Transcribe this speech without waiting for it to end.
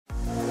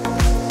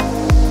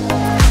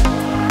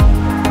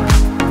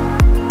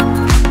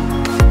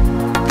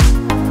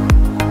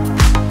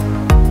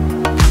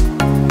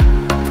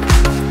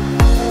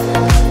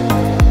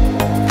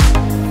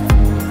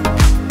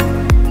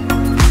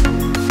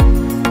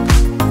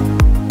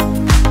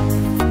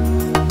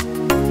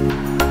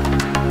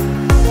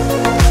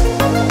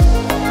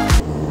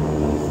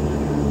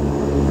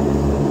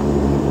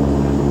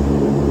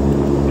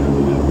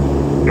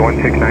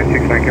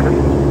6969, Kimber.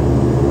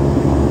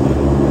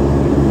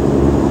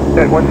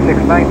 At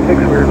 1696,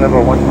 we're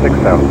level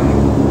 16,000.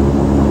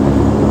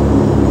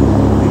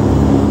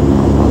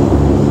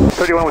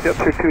 31 with the up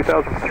to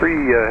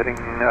 2003, heading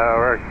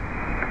right,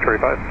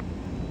 Victoria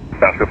 5.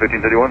 Pasco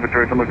 1531,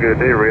 Victoria, come good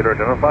day, radar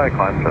identify,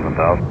 climb 7,000.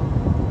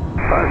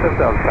 Climb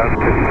 7,000,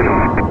 Pasco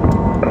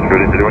 1531. Pasco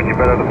 1531, you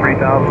better have the 3,000,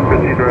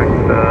 proceed direct,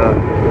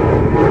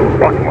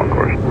 walking one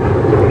course.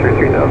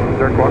 3,000,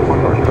 direct walk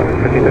one course,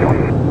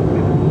 1531.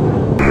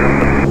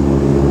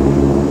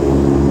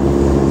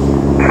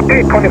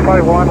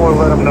 825-1, we'll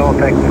let them know,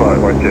 thanks,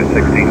 Westjet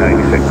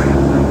 1696.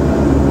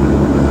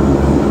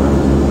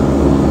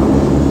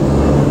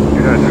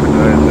 You guys are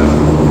good,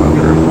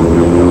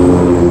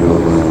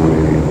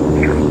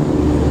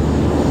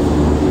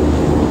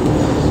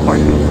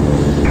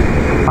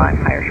 Climb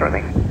higher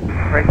shortly.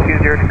 Right 20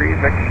 degrees,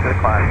 vector to the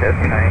climb,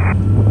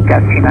 destination.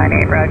 Got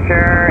 298,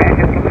 roger, and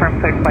just confirm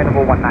clear flight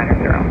level 190.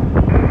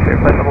 Clear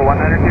flight level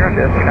 190,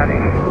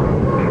 destination.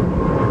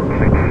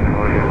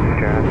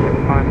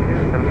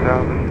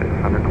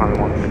 7,600,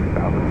 climbing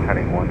 16,000,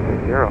 heading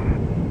 160.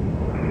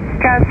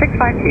 Jazz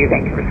 652,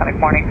 Vancouver Sonic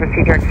Morning,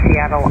 proceed direct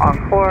Seattle on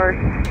course,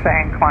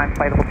 and climb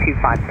flight level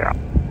 250.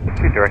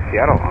 Proceed direct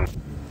Seattle on.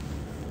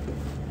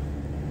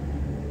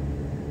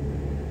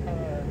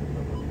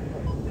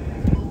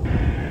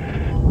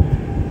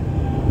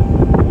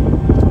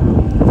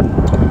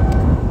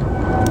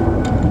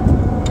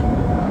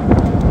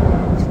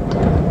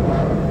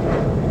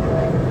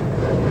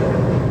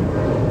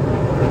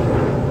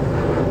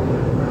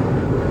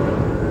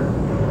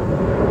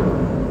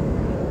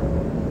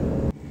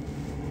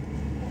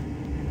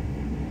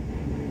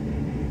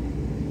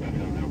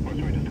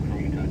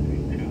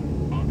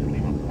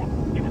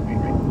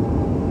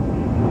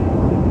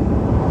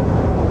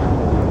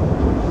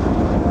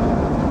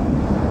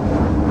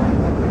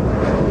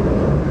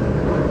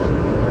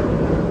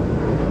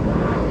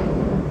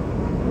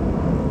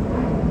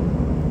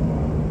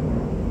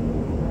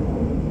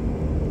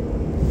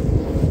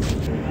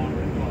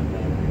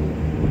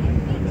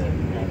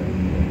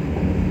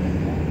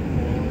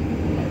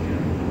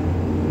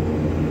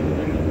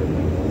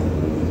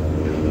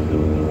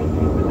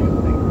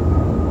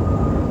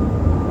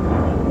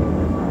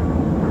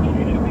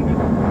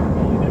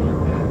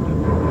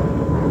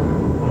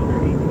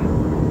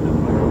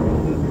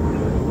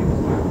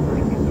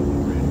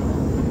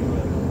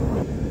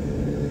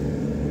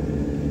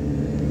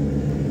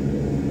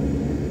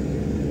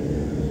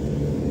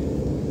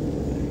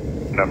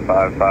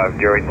 Five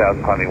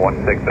 8,000, climbing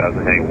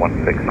 16,000, heading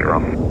 160.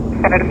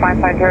 Canada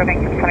 550,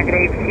 Vancouver Sonic good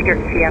day, proceed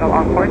direct Seattle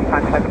on course,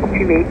 climb flight level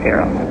 280.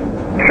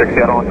 Direct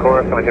Seattle on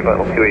course, going to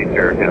level 280,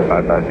 Canada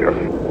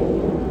 550.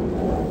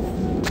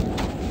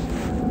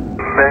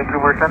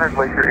 Vancouver Center,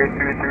 Glacier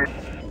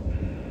 833.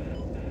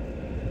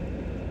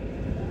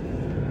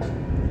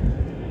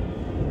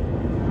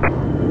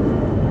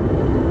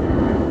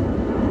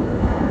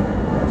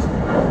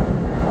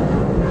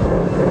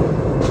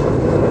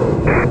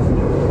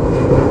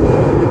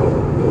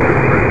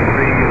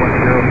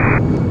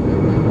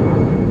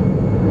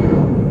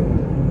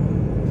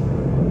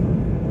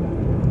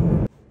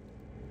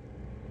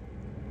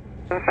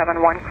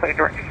 Clear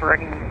direct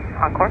Fernie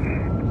on course.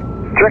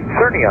 Direct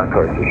Fernie on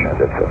course, the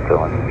Transat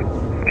still in.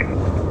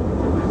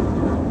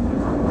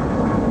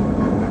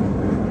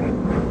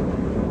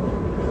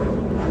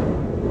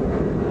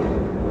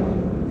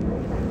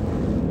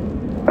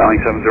 Boeing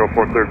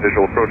 704, cleared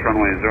visual approach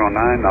runway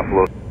 09, not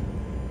below.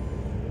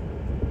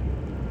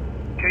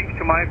 Change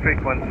to my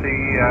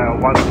frequency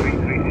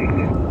 133 seat.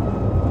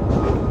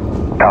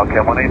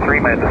 Alcan 183,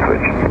 man to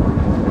switch.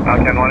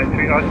 Alcan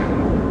 183,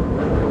 roger.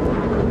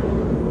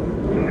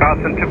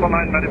 Carson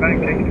 999, medevac,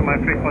 change to my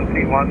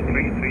frequency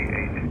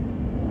 1338.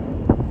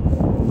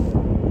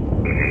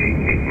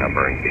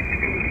 Number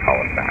 82, call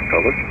us back,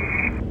 over.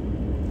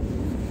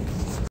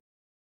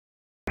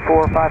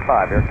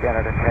 455, Air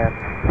Canada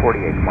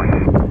 1048 point.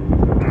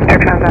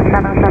 Air Transat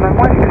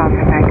 771,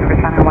 Carson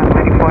Vancouver Center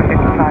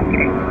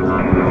 13455K.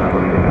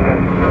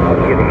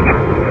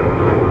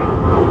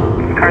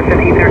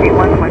 Carson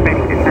 831, when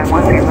ready to send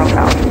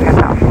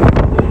 10,000.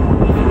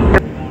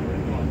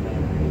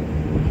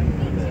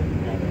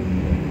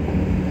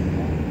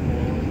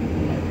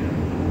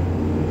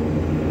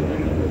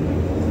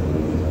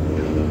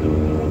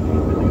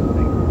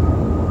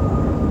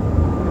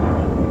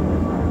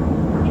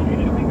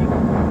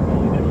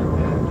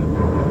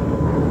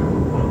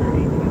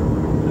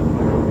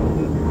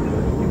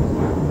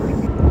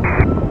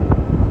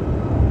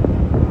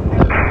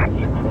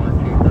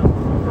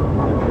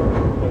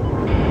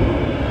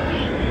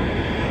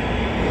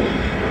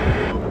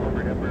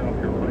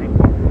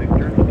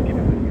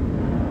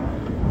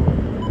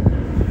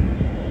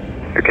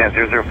 Aircan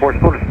 004,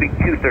 slow to speed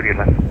 230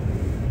 left.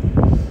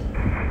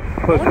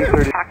 Slow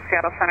 230. Fox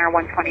Seattle Center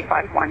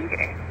 125-1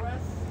 gate.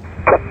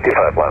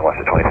 251,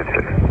 Westjet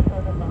 2056.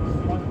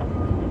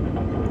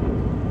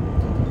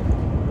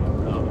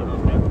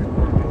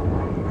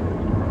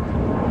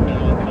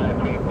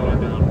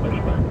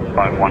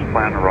 051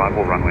 plan,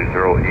 arrival runway 08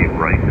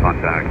 right,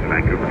 contact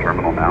Vancouver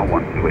terminal now,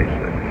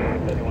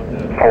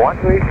 1286.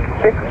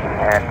 1286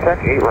 and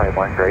 78 right,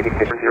 one grading 000.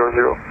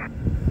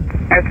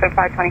 Airport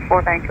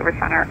 524 Vancouver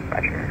Center,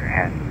 roger,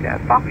 and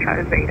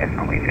Foxtrot is Beta,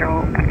 runway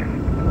 0 enter.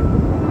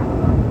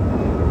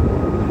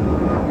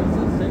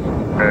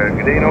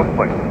 Good day, no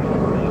flight.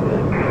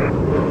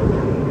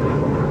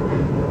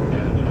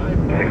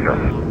 60.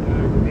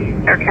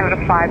 Air Canada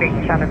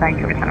 587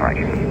 Vancouver Center,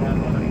 roger.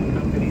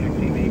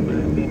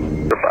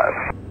 5.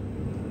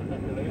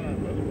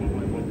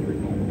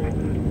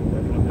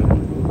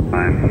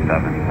 Climb 7000.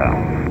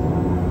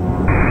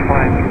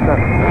 Climb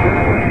 7.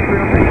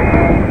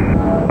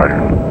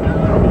 Roger.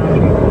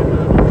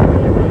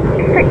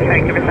 Thanks,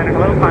 Vancouver Center,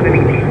 hello, Honda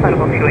VT, flight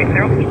level 280.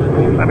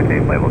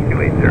 Simultaneous level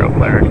 280,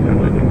 Flair.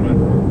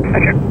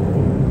 Roger.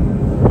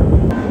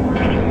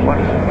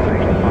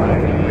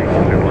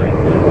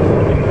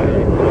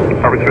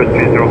 135. Harbor Express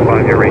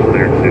 305, your rate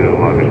clear to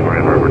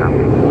Victoria Harbor now.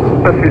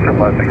 Let's see from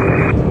left, thank you.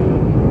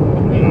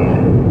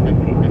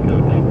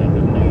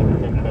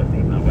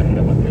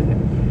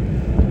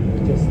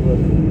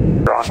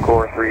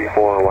 Encore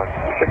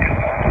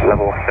 3416,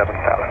 level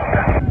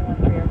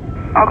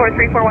 7000. Encore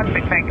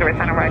 3416 Vancouver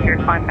Center, roger,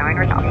 climb 9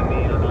 or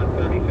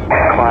 1000.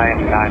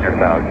 Climb 9 or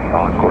 1000,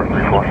 Encore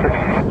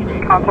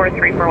 3416. Encore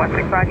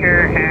 3416,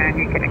 roger, and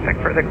you can expect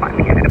further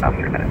climbing in about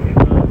 3 minutes.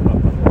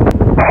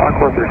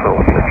 Encore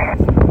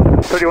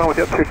 3416. 31 with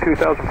the up to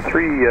 2003,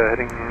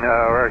 heading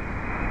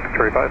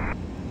Victoria 5.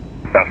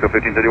 Pasco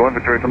 1531,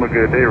 Victoria,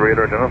 good day,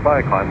 radar identify,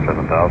 climb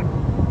 7000.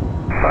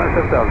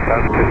 7000,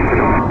 Pasco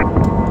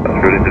 1531. That's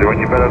good,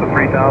 31, you better the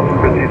 3000,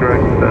 proceed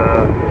direct,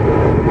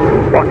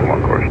 walking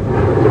one course.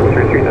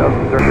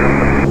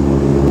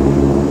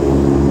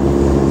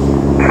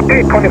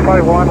 3000,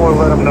 825-1, we'll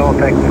let them know,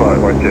 thanks for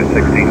Westjet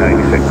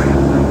 1696.